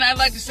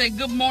like to say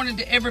good morning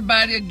to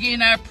everybody.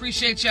 Again, I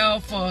appreciate y'all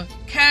for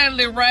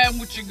kindly riding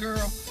with your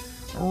girl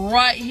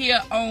right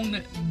here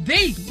on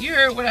you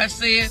heard what I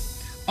said,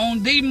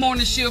 on the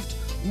morning shift,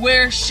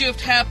 where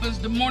shift happens.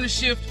 The morning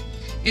shift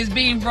is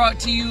being brought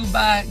to you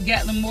by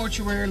Gatlin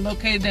Mortuary,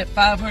 located at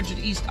 500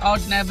 East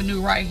Alden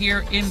Avenue right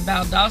here in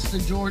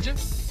Valdosta, Georgia.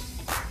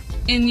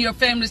 In your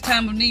family's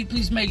time of need,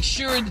 please make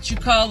sure that you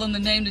call on the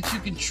name that you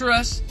can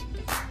trust,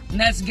 and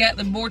that's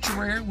Gatlin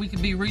Mortuary. We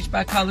can be reached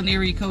by calling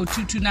area code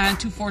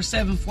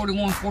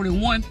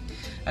 229-247-4141.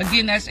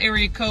 Again, that's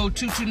area code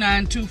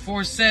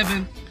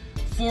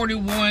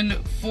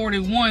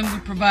 229-247-4141. We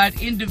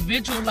provide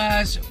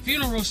individualized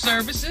funeral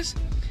services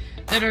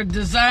that are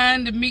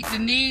designed to meet the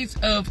needs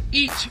of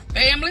each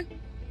family.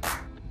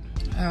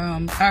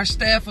 Our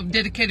staff of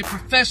dedicated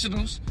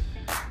professionals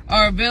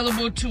are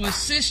available to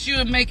assist you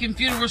in making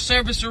funeral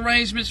service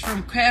arrangements,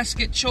 from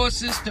casket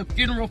choices to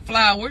funeral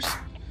flowers.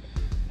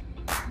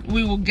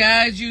 We will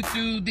guide you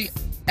through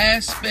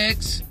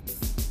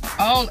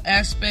all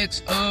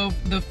aspects of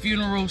the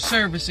funeral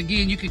service.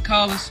 Again, you can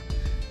call us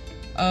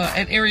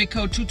at area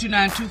code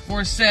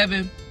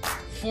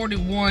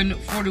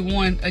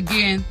 229-247-4141.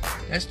 Again,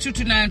 that's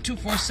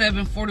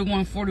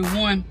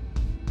 229-247-4141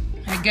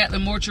 at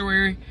Gatlin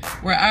Mortuary,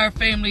 where our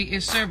family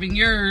is serving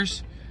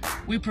yours.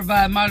 We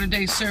provide modern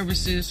day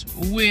services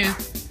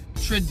with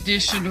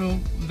traditional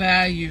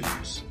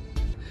values.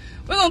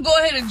 We're going to go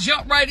ahead and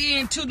jump right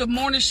into the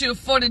morning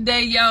shift for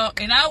today, y'all.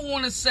 And I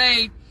want to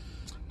say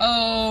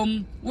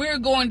we're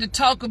going to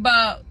talk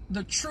about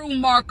the true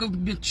mark of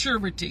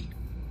maturity,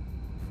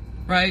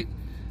 right?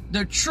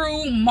 The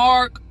true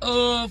mark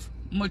of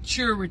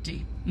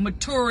maturity.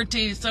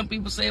 Maturity, some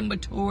people say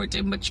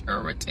maturity.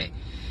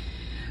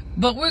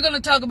 But we're going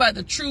to talk about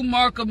the true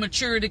mark of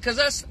maturity,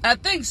 because I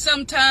think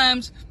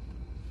sometimes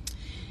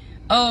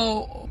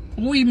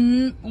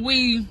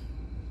we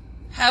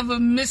have a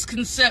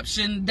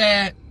misconception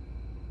that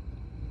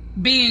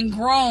being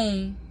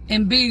grown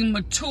and being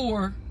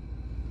mature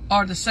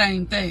are the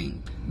same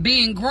thing.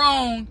 Being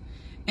grown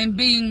and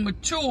being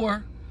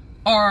mature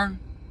are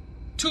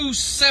two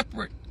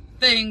separate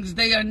things.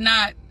 They are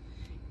not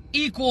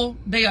equal.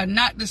 They are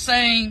not the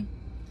same.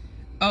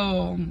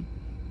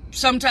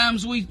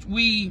 Sometimes we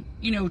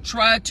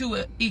try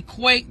to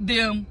equate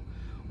them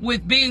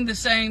with being the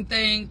same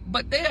thing,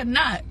 but they are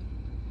not.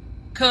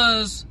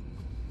 Because,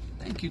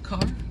 thank you,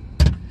 Carter.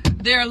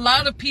 There are a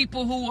lot of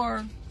people who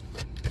are,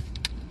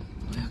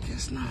 well, I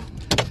guess not.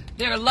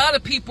 There are a lot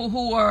of people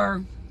who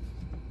are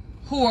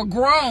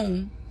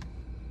grown,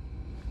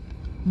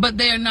 but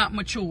they are not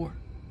mature.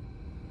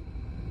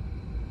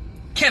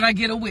 Can I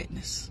get a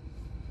witness?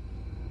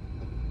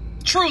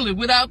 Truly,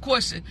 without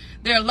question.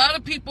 There are a lot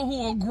of people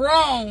who are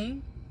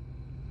grown,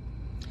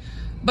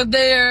 but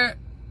that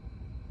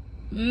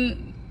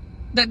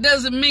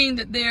doesn't mean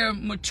that they're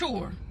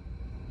mature,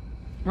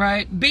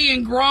 right?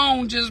 Being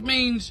grown just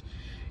means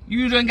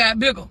you done got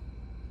bigger.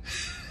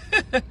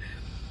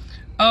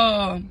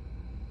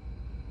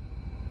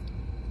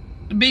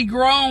 Be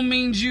grown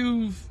means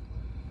you've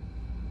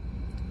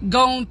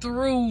gone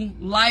through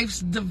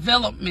life's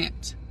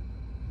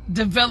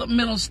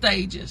developmental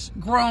stages.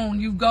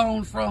 Grown, you've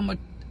gone from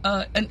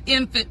an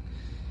infant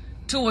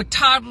to a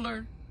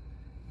toddler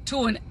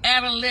to an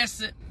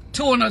adolescent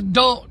to an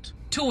adult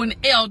to an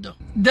elder.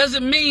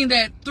 Doesn't mean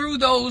that through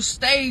those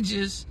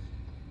stages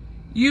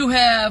you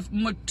have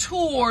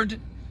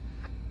matured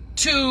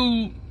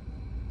to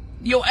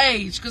your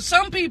age. Because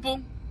some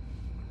people,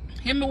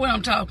 hear me when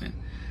I'm talking,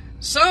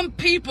 some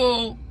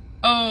people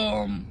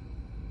done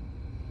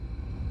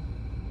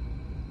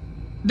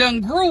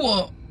grew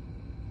up,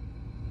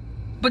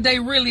 but they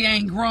really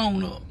ain't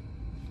grown up.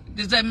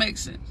 Does that make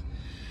sense?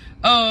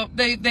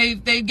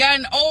 They've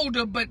gotten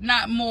older, but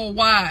not more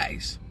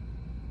wise.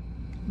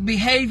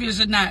 Behaviors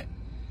are not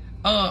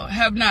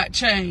have not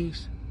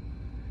changed.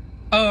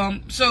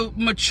 So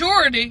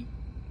maturity,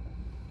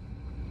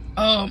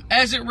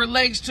 as it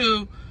relates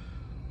to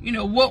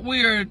what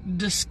we are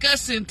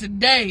discussing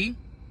today,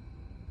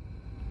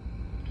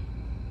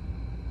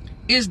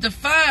 is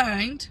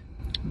defined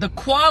the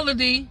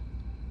quality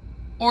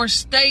or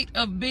state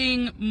of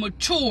being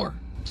mature.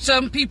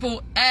 Some people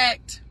don't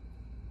act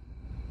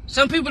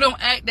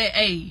their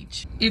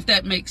age, if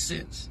that makes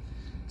sense.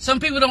 Some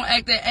people don't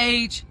act their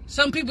age.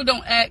 Some people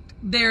don't act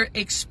their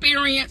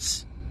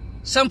experience.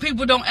 Some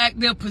people don't act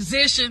their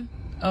position.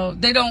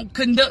 They don't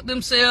conduct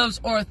themselves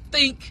or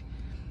think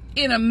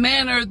in a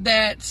manner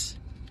that's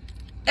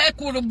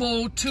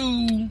equitable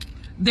to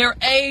their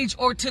age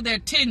or to their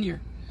tenure.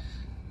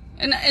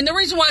 And the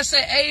reason why I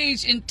say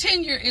age and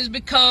tenure is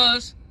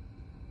because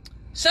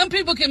some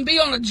people can be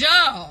on a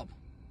job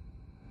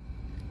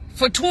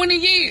for 20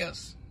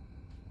 years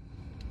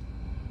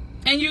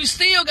and you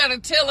still got to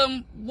tell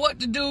them what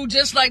to do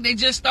just like they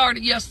just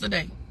started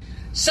yesterday.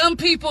 Some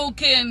people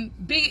can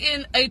be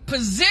in a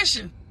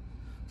position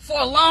for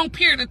a long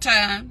period of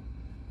time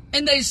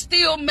and they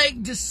still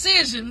make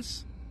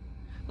decisions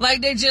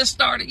like they just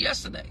started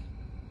yesterday.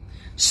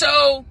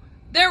 So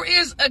there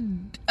is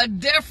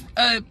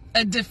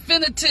a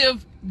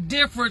definitive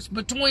difference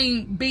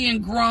between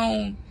being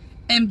grown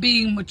and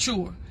being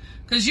mature.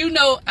 Because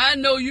I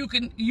know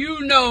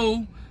you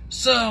know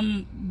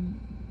some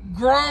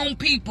grown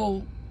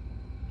people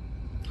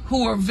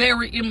who are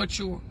very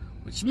immature,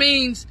 which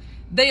means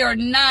they are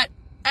not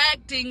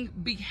acting,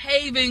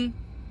 behaving,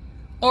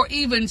 or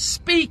even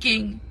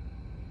speaking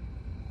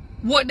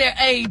what their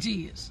age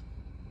is.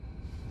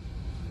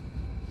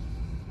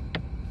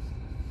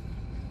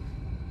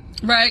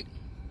 Right?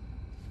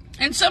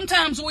 And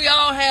sometimes we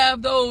all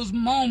have those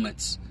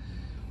moments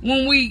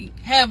when we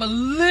have a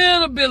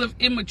little bit of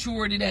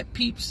immaturity that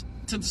peeps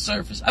to the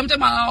surface. I'm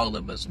talking about all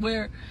of us,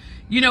 where,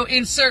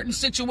 in certain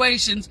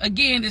situations,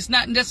 again, it's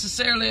not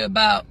necessarily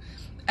about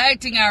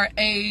acting our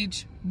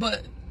age,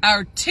 but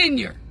our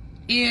tenure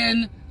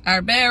in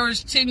our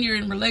marriage, tenure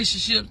in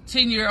relationships,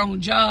 tenure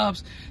on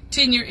jobs,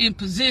 tenure in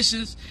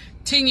positions,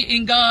 tenure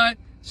in God,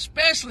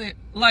 especially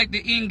like the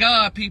in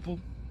God people.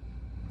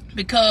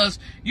 Because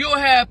you'll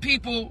have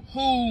people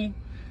who,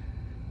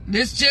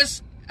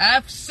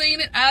 I've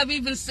seen it, I've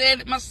even said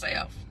it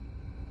myself.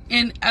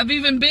 And I've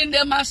even been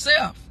there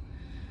myself.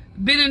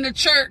 Been in the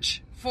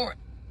church for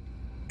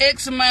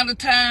X amount of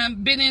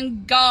time, been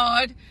in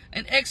God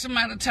an X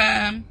amount of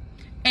time,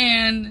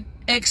 and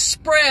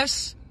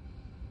express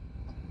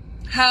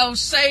how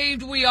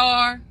saved we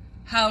are,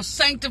 how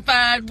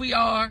sanctified we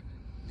are,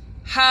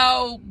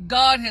 how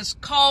God has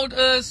called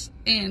us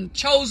and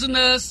chosen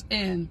us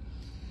and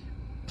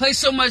place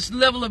so much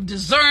level of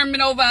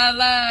discernment over our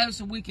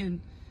lives. We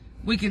can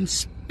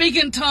speak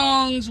in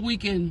tongues. We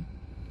can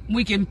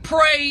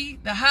pray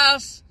the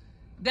house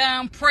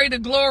down, pray the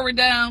glory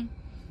down,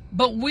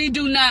 but we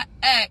do not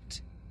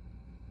act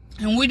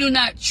and we do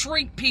not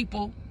treat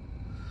people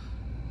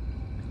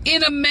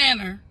in a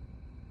manner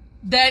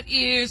that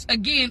is,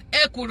 again,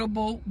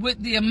 equitable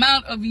with the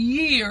amount of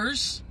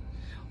years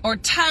or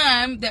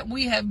time that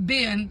we have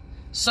been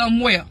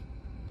somewhere.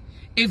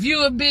 If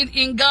you have been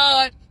in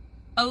God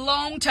a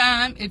long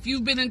time, if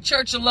you've been in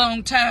church a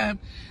long time,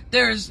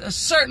 there's a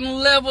certain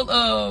level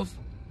of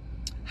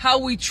how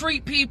we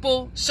treat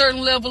people, certain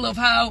level of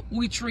how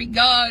we treat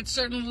God,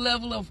 certain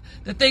level of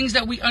the things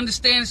that we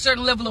understand,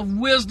 certain level of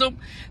wisdom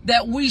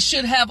that we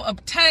should have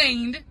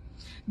obtained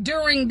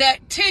during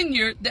that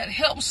tenure that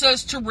helps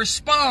us to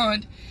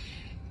respond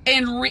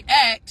and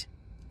react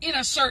in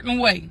a certain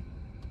way.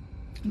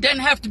 Doesn't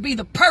have to be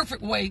the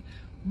perfect way,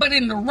 but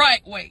in the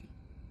right way.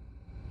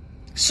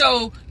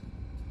 So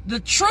the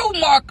true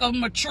mark of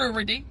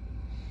maturity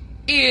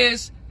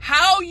is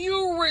how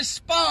you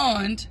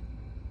respond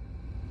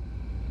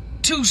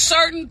to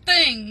certain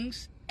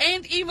things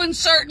and even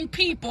certain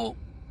people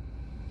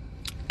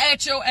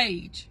at your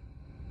age.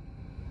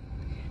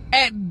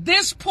 At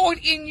this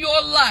point in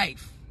your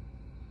life,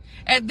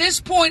 at this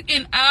point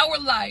in our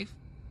life,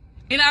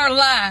 in our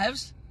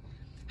lives,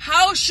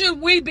 how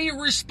should we be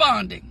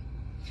responding?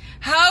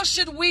 How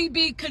should we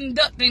be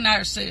conducting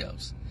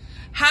ourselves?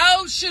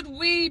 How should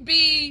we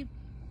be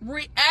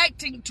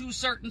reacting to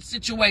certain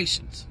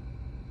situations?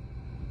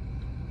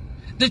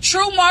 The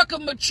true mark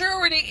of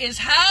maturity is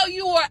how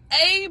you are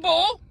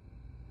able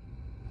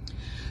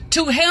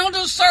to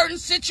handle certain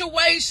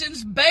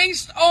situations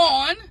based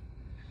on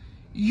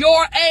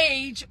your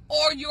age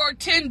or your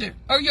tenure.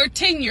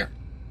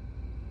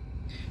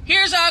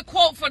 Here's our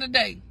quote for the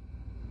day.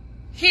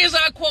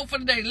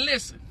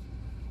 Listen.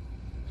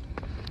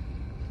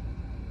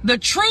 The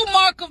true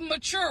mark of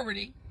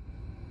maturity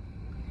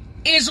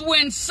is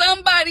when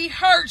somebody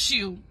hurts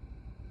you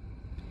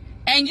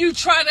and you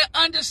try to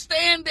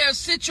understand their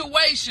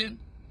situation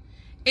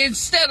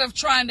instead of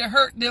trying to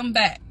hurt them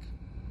back.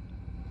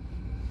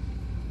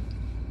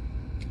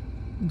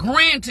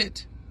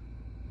 Granted,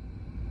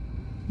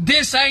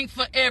 this ain't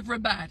for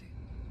everybody.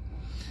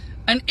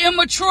 An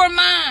immature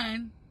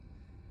mind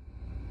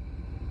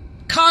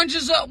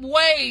conjures up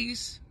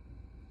ways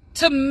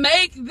to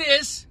make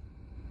this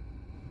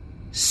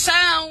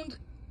sound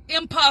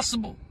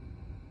impossible.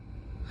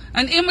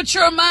 An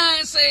immature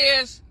mind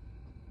says,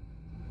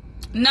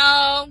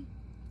 no,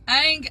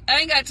 I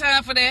ain't got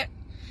time for that.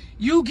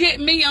 You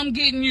get me, I'm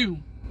getting you.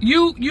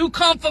 You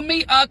come for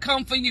me, I'll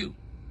come for you.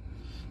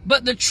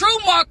 But the true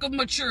mark of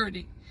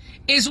maturity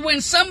is when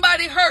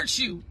somebody hurts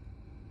you,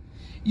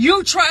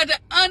 you try to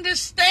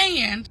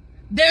understand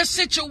their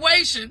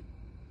situation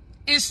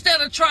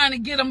instead of trying to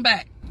get them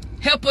back.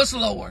 Help us,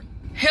 Lord.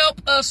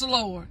 Help us,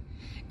 Lord.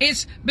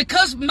 It's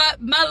because my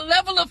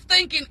level of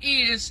thinking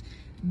is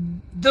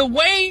the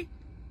way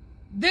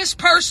this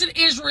person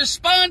is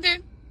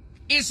responding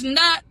is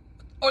not,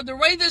 or the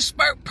way this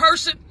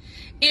person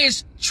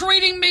is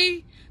treating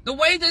me, the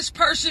way this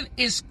person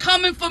is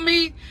coming for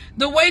me,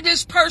 the way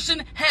this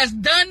person has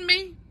done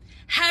me,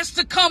 has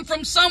to come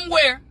from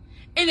somewhere,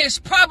 and it's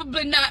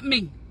probably not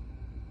me.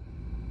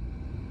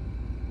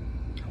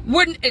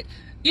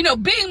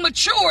 Being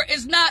mature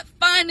is not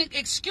finding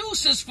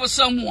excuses for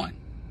someone.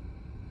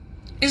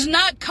 It's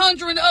not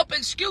conjuring up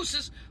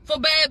excuses for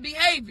bad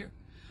behavior.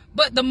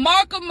 But the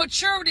mark of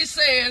maturity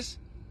says,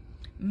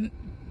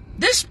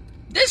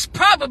 this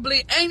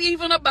probably ain't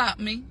even about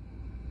me.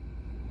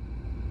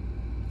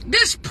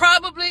 This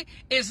probably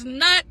is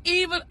not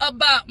even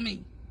about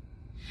me.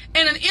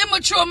 And an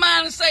immature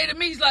mind will say to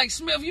me, he's like,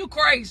 Smith, you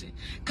crazy.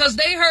 Because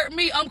they hurt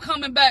me, I'm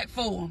coming back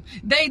for them.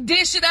 They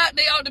dish it out,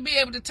 they ought to be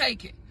able to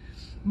take it.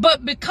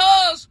 But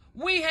because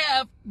we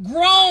have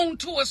grown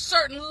to a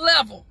certain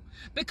level,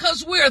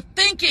 because we are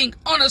thinking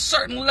on a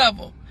certain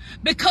level,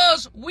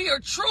 because we are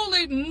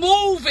truly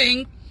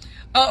moving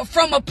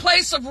from a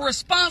place of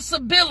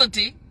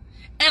responsibility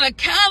and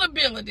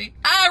accountability,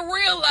 I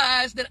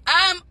realize that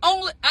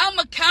I'm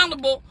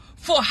accountable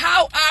for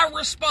how I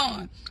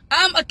respond.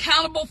 I'm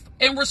accountable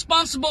and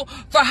responsible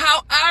for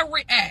how I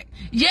react.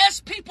 Yes,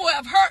 people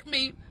have hurt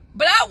me,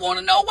 but I want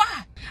to know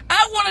why.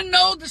 I want to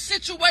know the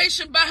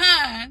situation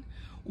behind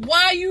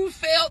why you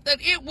felt that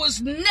it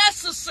was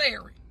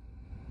necessary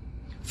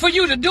for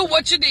you to do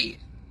what you did.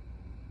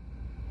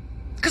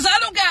 Because I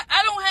don't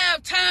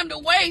have time to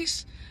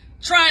waste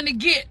trying to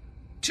get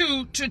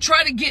to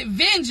try to get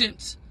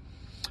vengeance,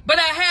 but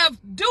I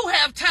do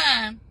have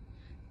time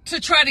to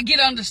try to get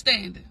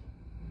understanding.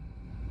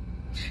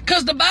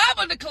 Because the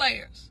Bible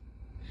declares,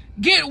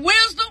 get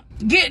wisdom,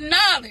 get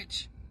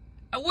knowledge.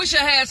 I wish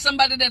I had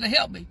somebody that'll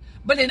help me.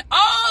 But in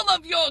all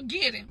of your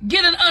getting,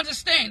 get an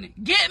understanding.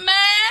 Get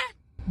mad,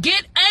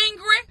 get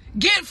angry,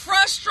 get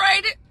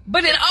frustrated.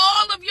 But in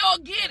all of your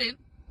getting,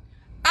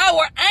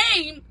 our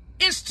aim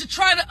is to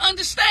try to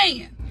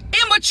understand.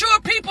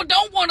 Immature people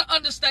don't want to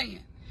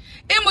understand.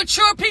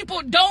 Immature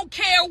people don't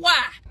care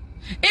why.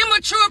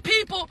 Immature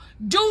people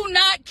do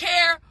not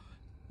care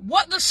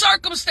what the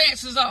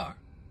circumstances are.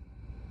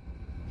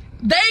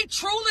 They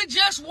truly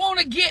just want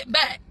to get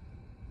back.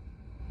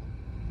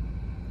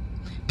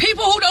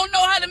 People who don't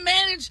know how to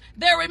manage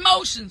their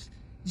emotions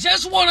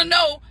just want to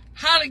know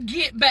how to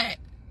get back.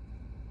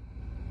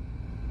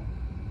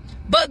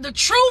 But the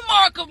true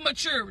mark of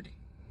maturity,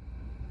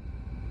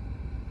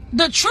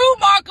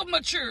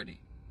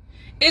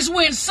 is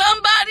when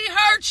somebody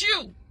hurts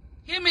you.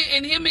 Hear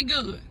me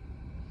good.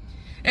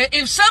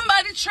 When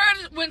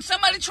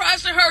somebody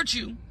tries to hurt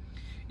you,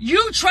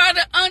 you try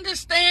to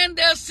understand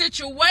their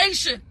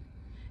situation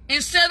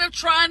instead of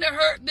trying to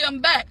hurt them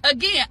back.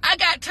 Again, I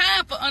got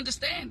time for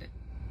understanding.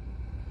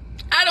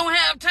 I don't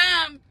have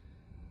time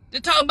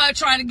to talk about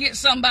trying to get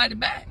somebody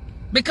back,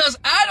 because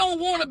I don't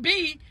want to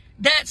be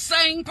that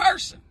same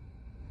person.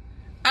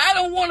 I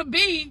don't want to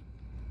be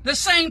the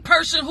same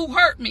person who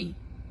hurt me.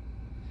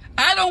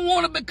 I don't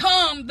want to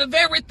become the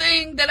very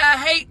thing that I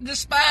hate,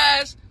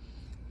 despise,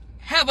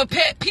 have a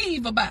pet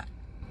peeve about.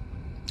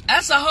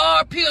 That's a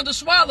hard pill to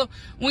swallow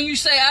when you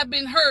say I've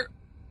been hurt,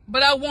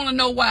 but I want to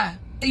know why.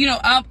 You know,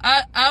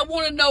 I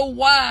want to know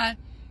why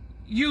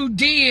you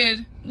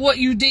did what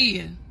you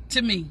did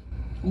to me.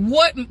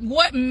 What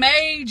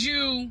made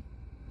you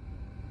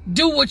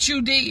do what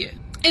you did?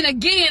 And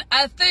again,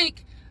 I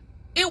think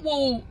it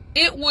will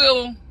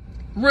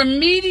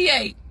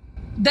remediate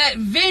that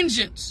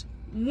vengeance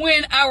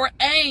when our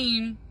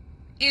aim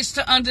is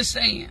to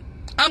understand.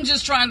 I'm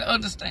just trying to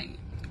understand.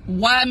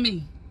 Why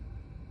me?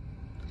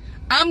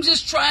 I'm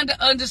just trying to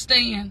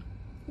understand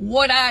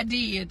what I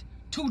did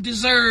to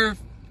deserve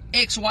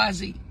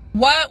XYZ.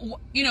 Why,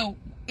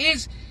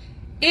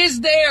 is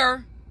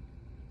there,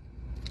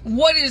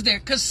 what is there?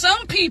 Because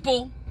some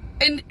people,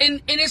 and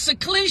it's a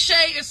cliche,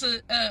 it's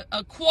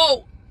a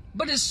quote,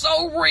 but it's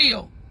so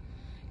real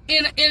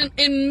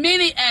in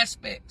many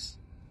aspects.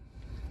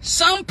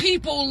 Some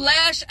people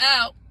lash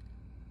out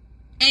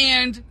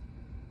and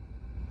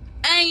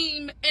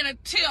aim and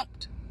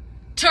attempt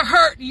to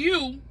hurt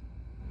you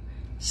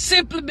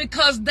simply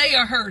because they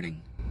are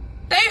hurting.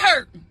 They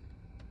hurting.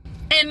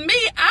 And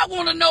me, I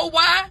want to know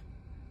why.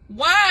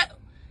 Why,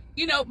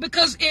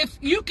 because if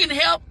you can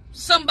help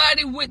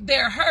somebody with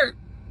their hurt,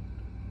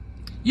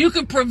 you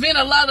can prevent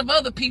a lot of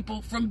other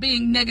people from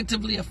being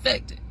negatively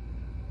affected.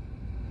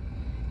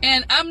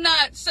 And I'm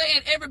not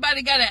saying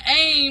everybody got to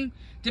aim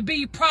to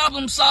be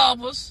problem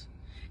solvers,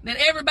 that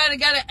everybody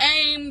got to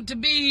aim to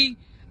be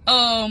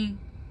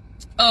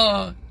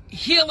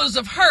healers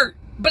of hurt.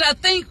 But I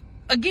think,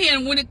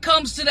 again, when it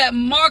comes to that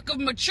mark of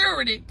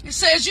maturity, it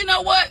says, you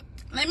know what?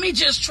 Let me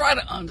just try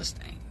to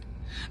understand.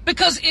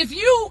 Because if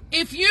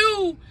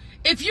you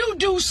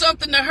do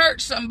something to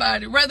hurt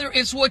somebody, whether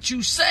it's what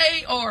you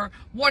say or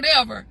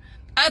whatever,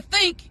 I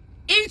think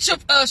each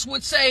of us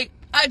would say,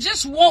 I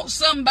just want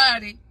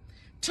somebody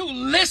to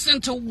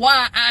listen to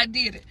why I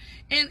did it.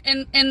 And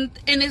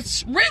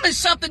it's really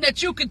something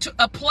that you could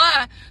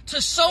apply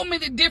to so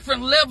many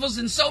different levels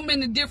and so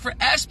many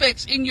different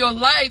aspects in your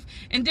life,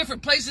 in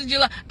different places in your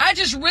life. I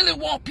just really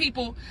want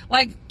people,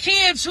 like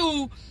kids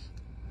who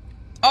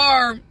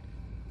are,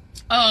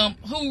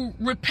 who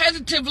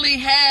repetitively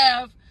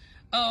have,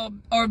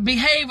 or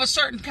behave a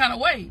certain kind of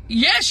way.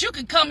 Yes, you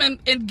can come in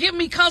and give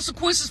me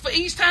consequences for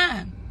each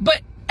time.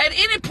 But at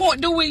any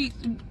point, do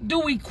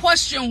we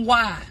question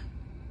why?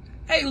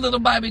 Hey, little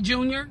Bobby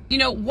Jr.,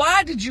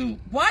 why did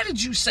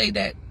you say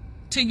that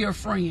to your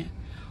friend?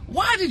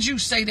 Why did you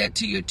say that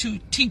to your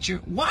teacher?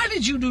 Why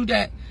did you do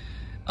that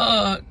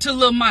to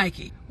little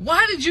Mikey?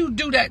 Why did you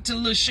do that to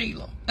little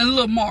Sheila and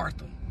little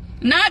Martha?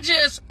 Not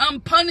just, I'm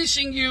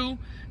punishing you,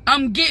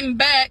 I'm getting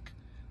back,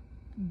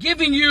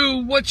 giving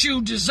you what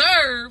you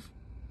deserve,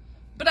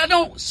 but I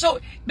don't,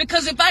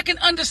 because if I can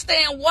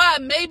understand why,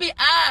 maybe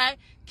I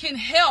can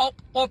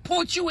help or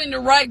point you in the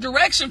right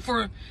direction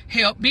for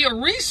help, be a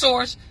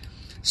resource,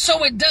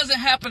 so it doesn't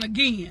happen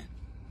again.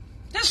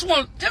 Just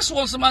want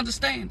some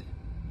understanding.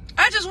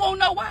 I just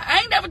want to know why. I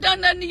ain't never done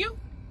nothing to you.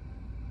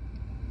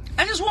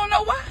 I just want to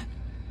know why.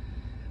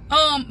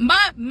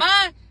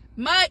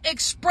 My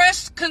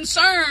expressed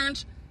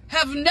concerns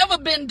have never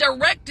been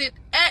directed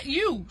at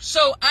you.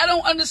 So I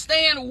don't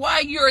understand why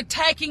you're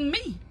attacking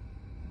me.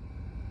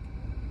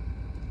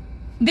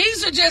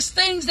 These are just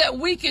things that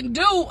we can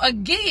do,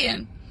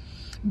 again,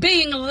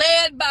 being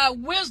led by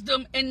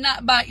wisdom and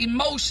not by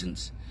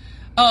emotions.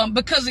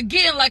 Because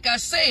again, like I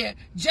said,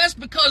 just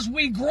because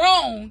we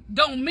grown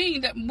don't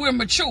mean that we're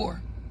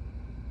mature.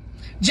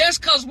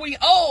 Just because we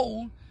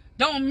old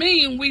don't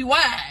mean we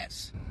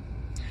wise.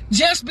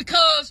 Just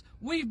because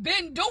we've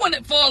been doing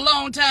it for a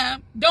long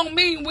time don't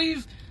mean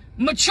we've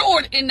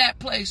matured in that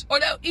place or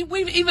that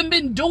we've even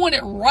been doing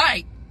it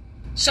right.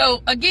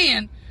 So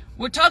again,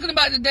 we're talking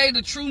about today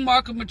the true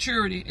mark of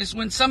maturity is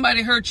when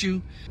somebody hurts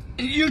you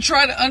and you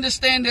try to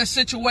understand their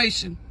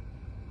situation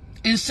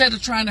instead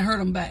of trying to hurt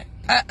them back.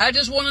 I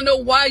just want to know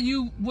why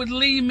you would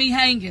leave me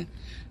hanging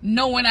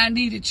knowing I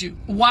needed you.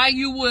 Why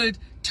you would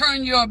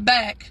turn your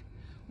back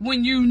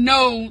when you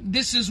know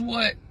this is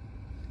what,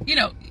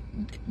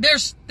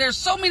 there's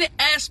so many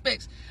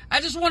aspects. I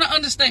just want to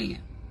understand.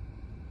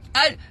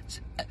 I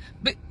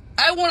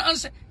want to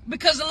understand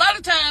because a lot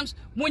of times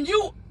when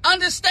you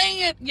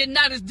understand, you're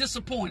not as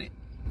disappointed.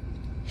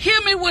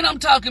 Hear me when I'm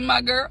talking,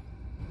 my girl.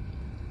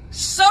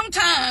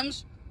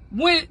 Sometimes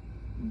when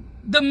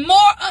the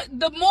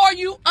more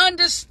you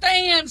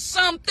understand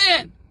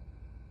something,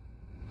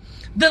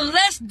 the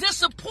less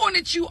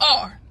disappointed you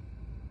are.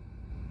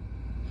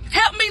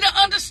 Help me to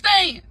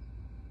understand.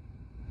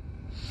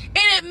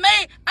 And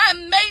I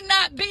may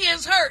not be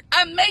as hurt.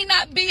 I may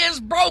not be as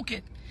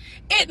broken.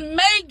 It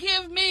may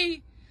give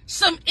me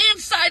some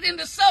insight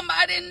into something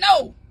I didn't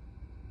know.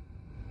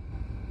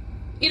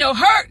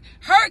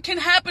 Hurt can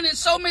happen in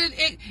so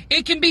many,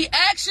 it can be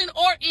action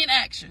or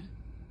inaction.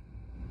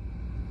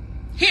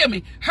 Hear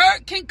me.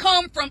 Hurt can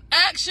come from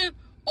action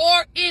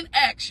or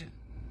inaction.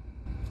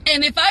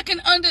 And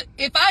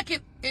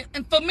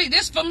and for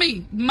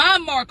me, my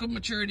mark of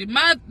maturity,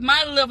 my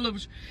level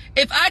of,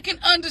 if I can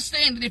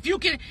understand it, if you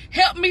can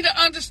help me to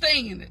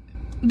understand it,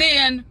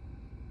 then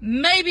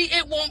maybe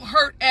it won't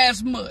hurt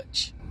as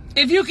much.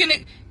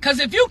 Because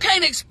if you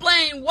can't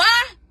explain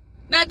why,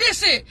 now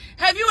this it.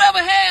 Have you ever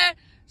had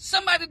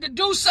somebody to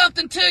do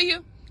something to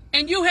you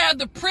and you have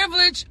the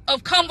privilege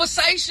of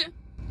conversation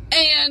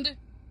and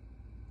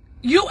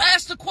you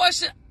ask the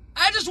question,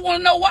 I just want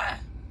to know why.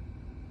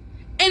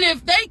 And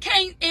if they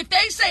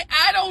say,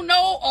 I don't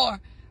know or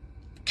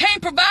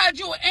can't provide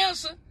you an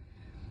answer,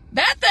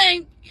 that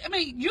thing,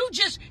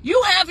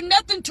 you have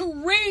nothing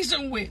to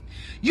reason with.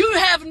 You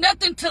have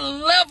nothing to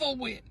level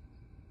with.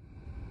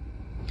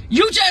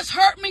 You just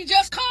hurt me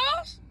just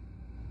cause?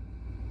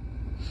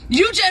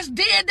 You just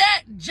did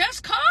that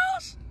just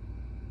cause?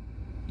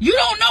 You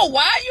don't know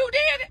why you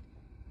did it?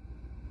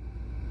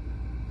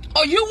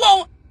 Or you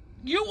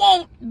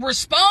won't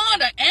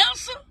respond or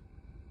answer?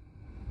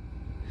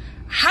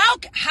 How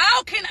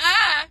can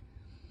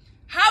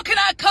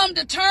I come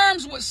to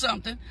terms with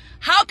something?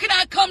 How can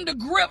I come to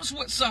grips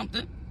with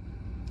something?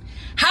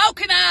 How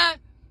can I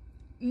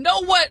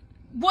know what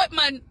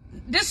my, and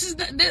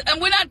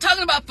we're not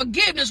talking about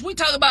forgiveness, we're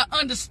talking about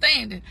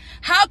understanding.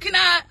 How can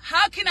I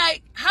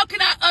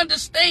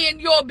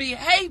understand your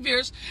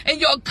behaviors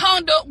and your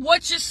conduct,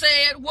 what you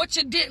said, what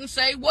you didn't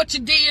say, what you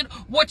did,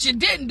 what you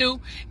didn't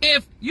do,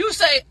 if you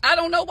say, I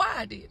don't know why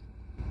I did.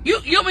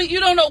 You mean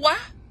you don't know why?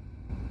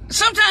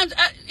 Sometimes,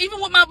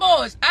 even with my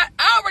boys, I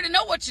already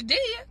know what you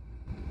did.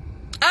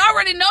 I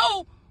already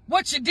know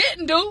what you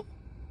didn't do.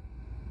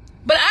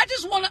 But I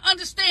just want to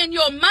understand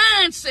your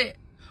mindset.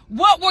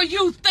 What were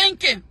you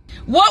thinking?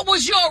 What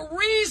was your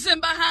reason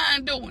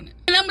behind doing it?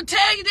 And I'm going to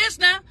tell you this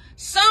now.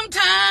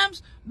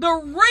 Sometimes the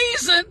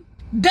reason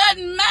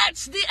doesn't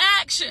match the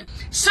action.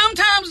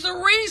 Sometimes the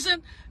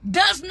reason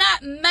does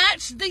not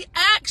match the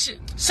action.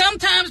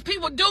 Sometimes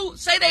people do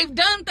say they've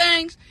done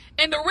things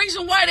and the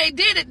reason why they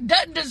did it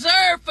doesn't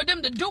deserve for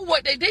them to do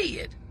what they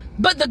did.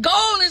 But the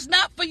goal is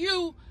not for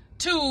you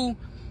to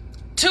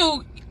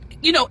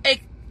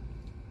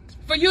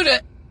for you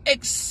to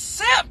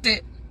accept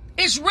it.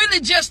 It's really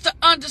just to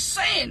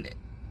understand it.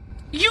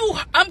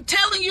 I'm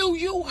telling you,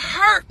 you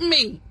hurt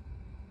me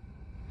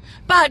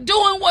by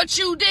doing what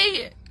you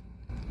did.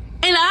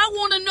 And I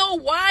want to know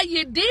why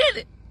you did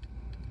it.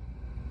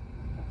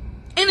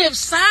 And if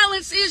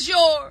silence is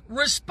your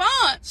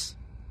response,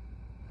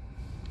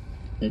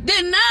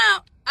 then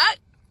now I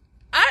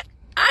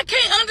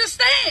can't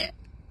understand.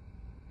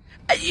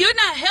 You're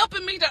not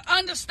helping me to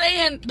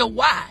understand the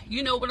why.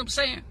 You know what I'm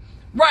saying?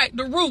 Right,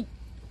 the root.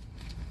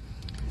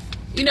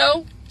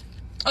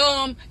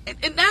 And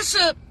that's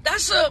a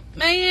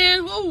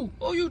man, who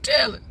you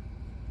telling?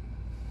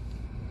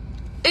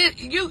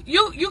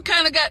 You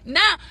kind of got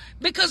now,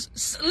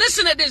 because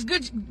listen at this.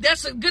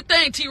 That's a good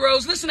thing, T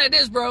Rose. Listen at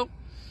this, bro.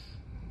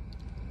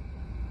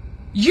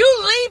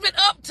 You leave it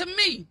up to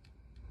me.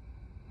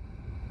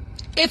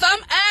 If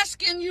I'm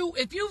asking you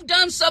if you've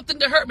done something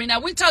to hurt me, now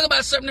we talk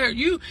about something to hurt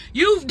you.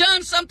 You've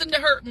done something to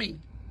hurt me,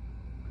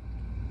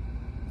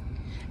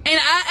 and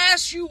I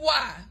ask you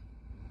why,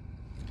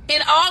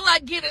 and all I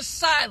get is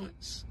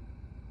silence.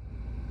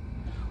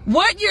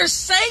 What you're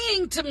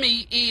saying to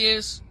me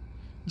is,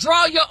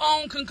 draw your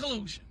own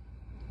conclusion.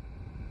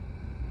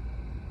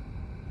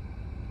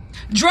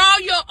 Draw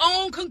your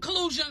own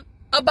conclusion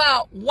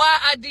about why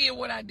I did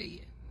what I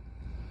did.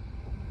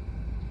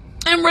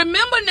 And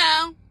remember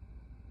now,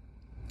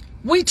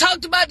 we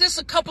talked about this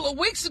a couple of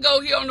weeks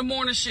ago here on the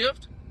morning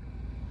shift,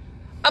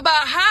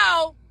 about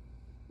how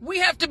we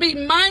have to be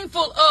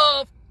mindful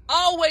of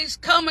always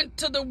coming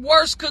to the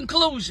worst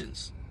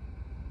conclusions.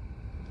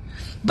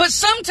 But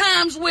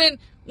sometimes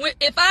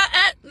if I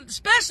act,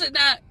 especially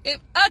now,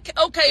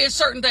 okay, it's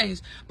certain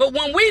things, but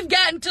when we've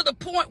gotten to the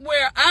point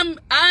where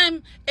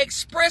I'm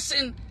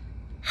expressing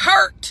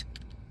hurt,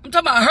 I'm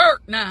talking about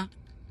hurt now.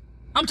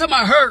 I'm talking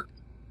about hurt.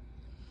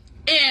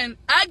 And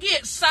I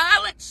get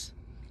silence,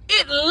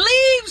 it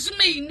leaves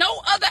me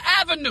no other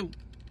avenue.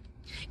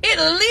 It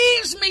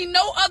leaves me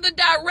no other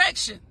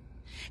direction.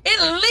 It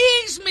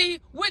leaves me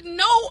with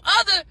no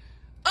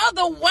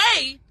other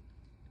way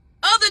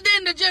other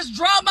than to just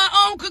draw my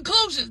own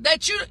conclusions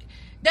that you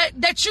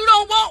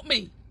don't want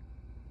me,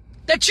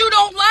 that you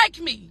don't like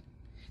me,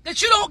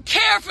 that you don't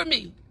care for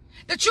me,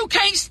 that you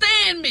can't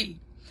stand me,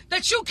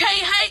 that you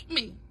can't hate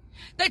me,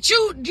 that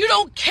you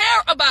don't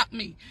care about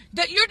me,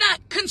 that you're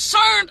not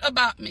concerned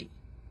about me.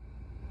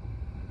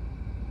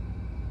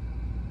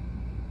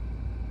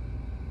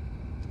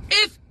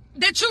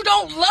 That you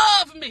don't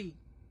love me.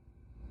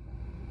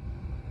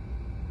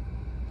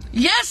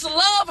 Yes,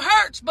 love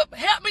hurts, but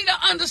help me to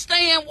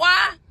understand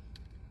why.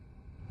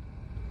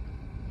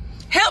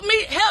 Help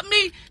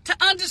me to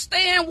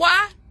understand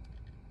why.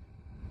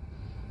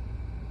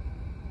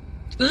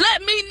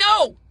 Let me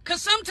know,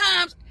 because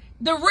sometimes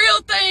the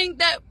real thing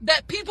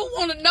that people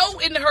want to know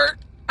in the hurt,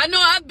 I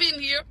know I've been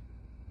here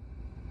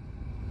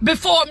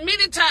before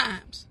many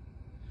times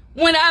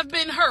when I've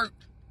been hurt,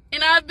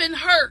 and I've been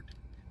hurt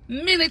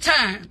many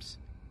times.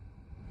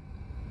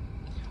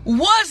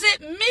 Was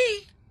it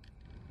me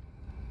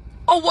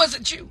or was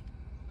it you?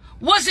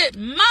 Was it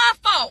my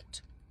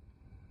fault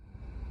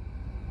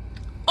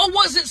or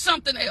was it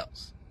something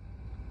else?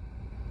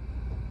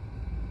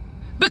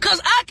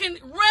 Because I can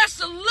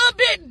rest a little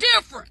bit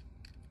different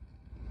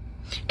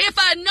if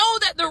I know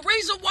that the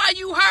reason why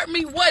you hurt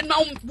me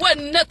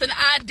wasn't nothing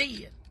I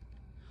did,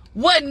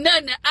 wasn't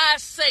nothing that I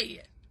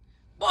said.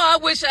 Boy, I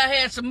wish I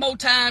had some more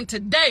time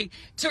today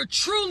to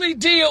truly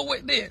deal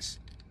with this.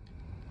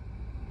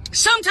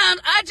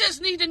 Sometimes I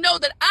just need to know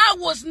that I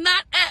was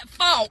not at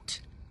fault,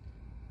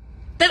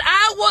 that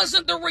I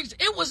wasn't the reason.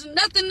 It was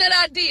nothing that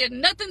I did,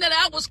 nothing that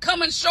I was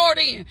coming short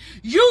in.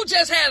 You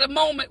just had a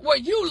moment where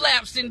you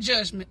lapsed in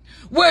judgment,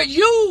 where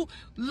you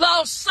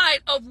lost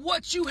sight of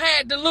what you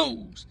had to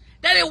lose,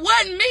 that it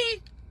wasn't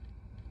me.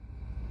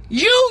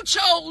 You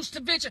chose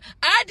to venture.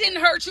 I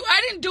didn't hurt you.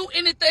 I didn't do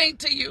anything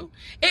to you.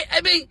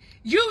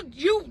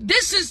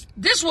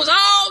 This was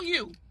all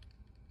you.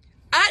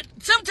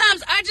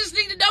 Sometimes I just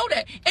need to know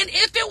that. And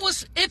if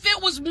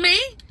it was me,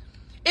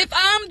 if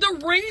I'm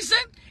the reason,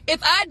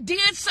 if I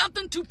did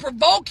something to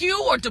provoke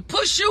you or to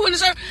push you in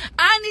this earth,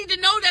 I need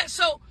to know that.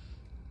 So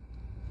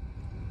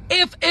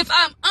if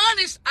I'm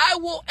honest, I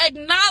will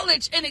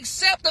acknowledge and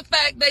accept the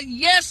fact that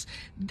yes,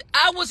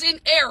 I was in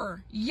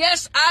error.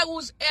 Yes, I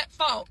was at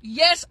fault.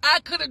 Yes,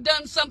 I could have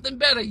done something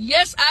better.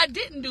 Yes, I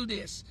didn't do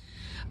this.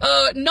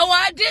 No,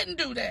 I didn't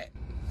do that.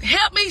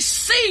 Help me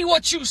see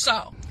what you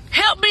saw.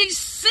 Help me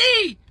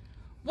see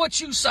what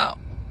you saw.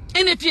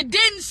 And if you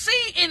didn't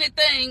see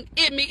anything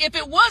in me, if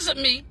it wasn't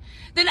me,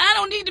 then I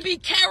don't need to be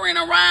carrying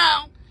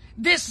around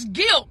this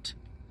guilt,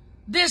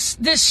 this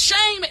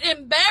shame and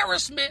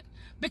embarrassment,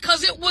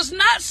 because it was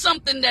not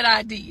something that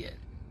I did.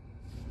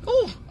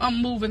 Ooh,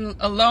 I'm moving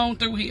along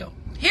through here.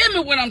 Hear me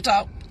when I'm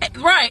talking.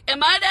 Right.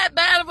 Am I that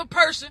bad of a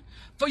person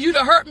for you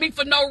to hurt me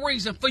for no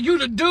reason, for you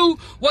to do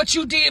what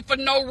you did for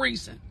no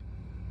reason?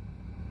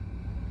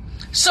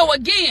 So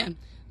again,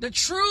 the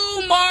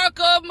true mark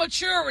of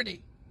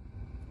maturity,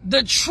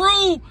 the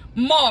true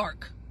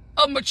mark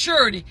of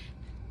maturity.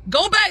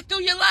 Go back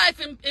through your life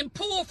and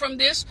pull from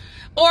this,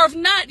 or if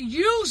not,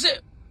 use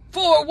it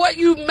for what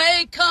you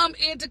may come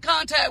into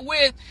contact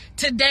with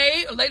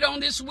today or later on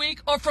this week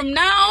or from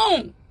now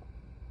on.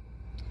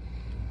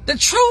 The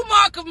true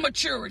mark of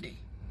maturity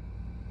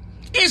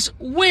is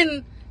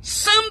when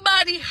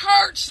somebody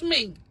hurts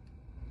me.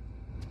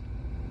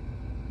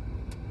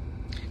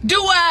 Do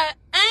I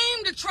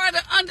aim to try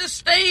to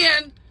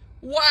understand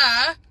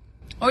why,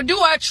 or do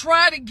I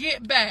try to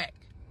get back?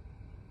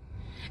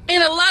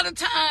 And a lot of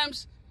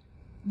times,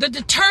 the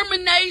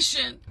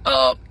determination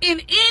in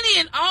any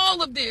and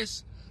all of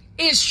this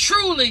is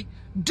truly,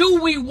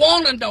 do we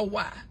want to know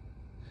why?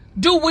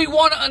 Do we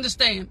want to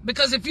understand?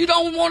 Because if you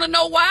don't want to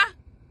know why,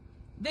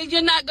 then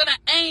you're not going to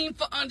aim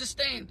for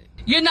understanding.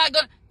 You're not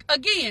going to,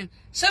 again,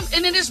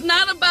 and it is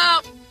not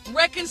about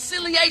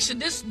reconciliation.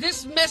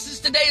 This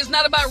message today is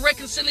not about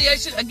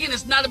reconciliation. Again,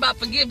 it's not about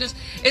forgiveness.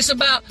 It's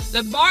about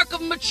the mark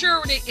of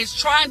maturity is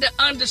trying to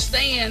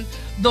understand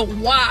the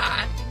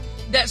why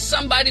that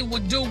somebody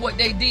would do what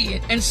they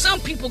did. And some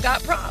people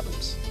got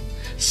problems.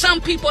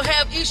 Some people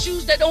have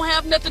issues that don't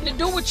have nothing to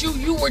do with you.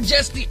 You were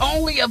just the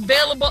only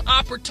available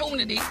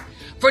opportunity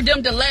for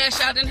them to lash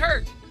out and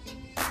hurt.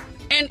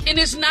 And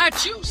it's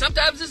not you.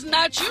 Sometimes it's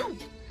not you.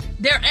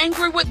 They're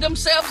angry with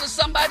themselves or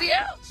somebody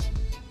else.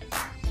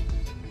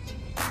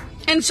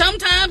 And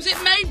sometimes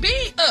it may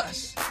be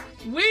us.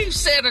 We've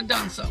said or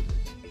done something,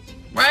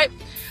 right?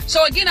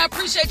 So again, I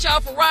appreciate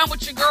y'all for riding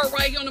with your girl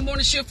right here on the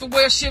morning shift for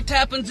Where Shift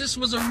Happens. This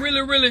was a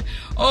really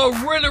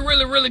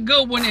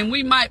good one, and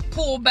we might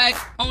pull back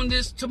on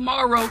this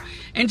tomorrow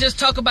and just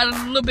talk about it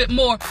a little bit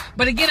more.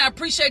 But again, I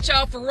appreciate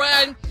y'all for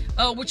riding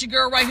with your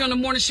girl right here on the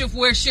morning shift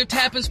Where Shift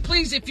Happens.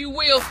 Please, if you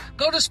will,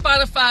 go to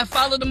Spotify,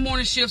 follow the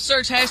morning shift,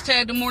 search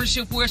hashtag the morning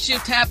shift Where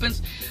Shift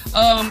Happens,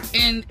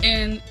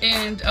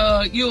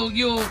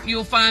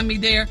 you'll find me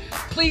there.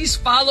 Please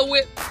follow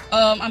it.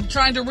 I'm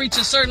trying to reach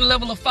a certain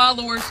level of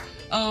followers.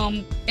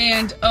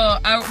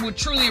 I would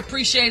truly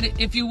appreciate it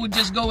if you would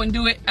just go and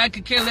do it. I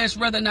could care less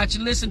whether or not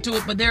you listen to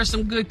it, but there's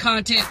some good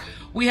content.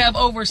 We have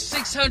over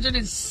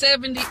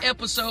 670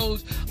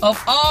 episodes of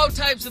all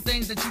types of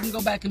things that you can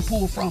go back and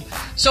pull from.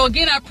 So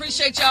again, I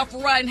appreciate y'all for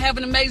riding. Have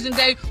an amazing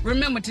day.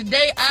 Remember,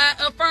 today I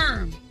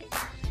affirm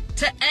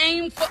to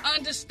aim for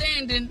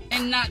understanding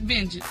and not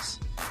vengeance.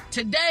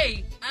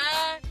 Today,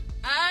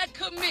 I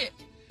commit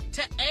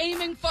to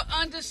aiming for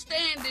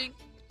understanding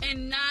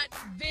and not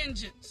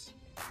vengeance.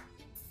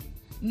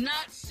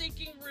 Not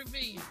seeking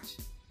revenge.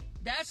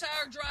 That's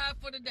our drive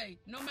for today.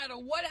 No matter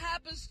what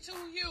happens to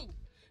you,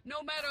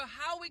 no matter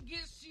how it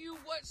gets to you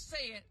what's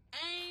said,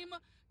 aim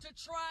to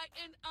try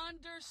and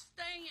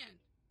understand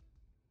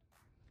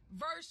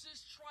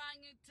versus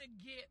trying to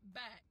get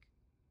back.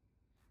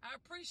 I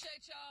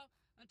appreciate y'all.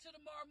 Until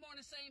tomorrow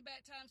morning, same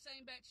bat time,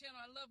 same bat channel.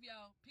 I love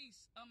y'all.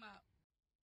 Peace. I'm out.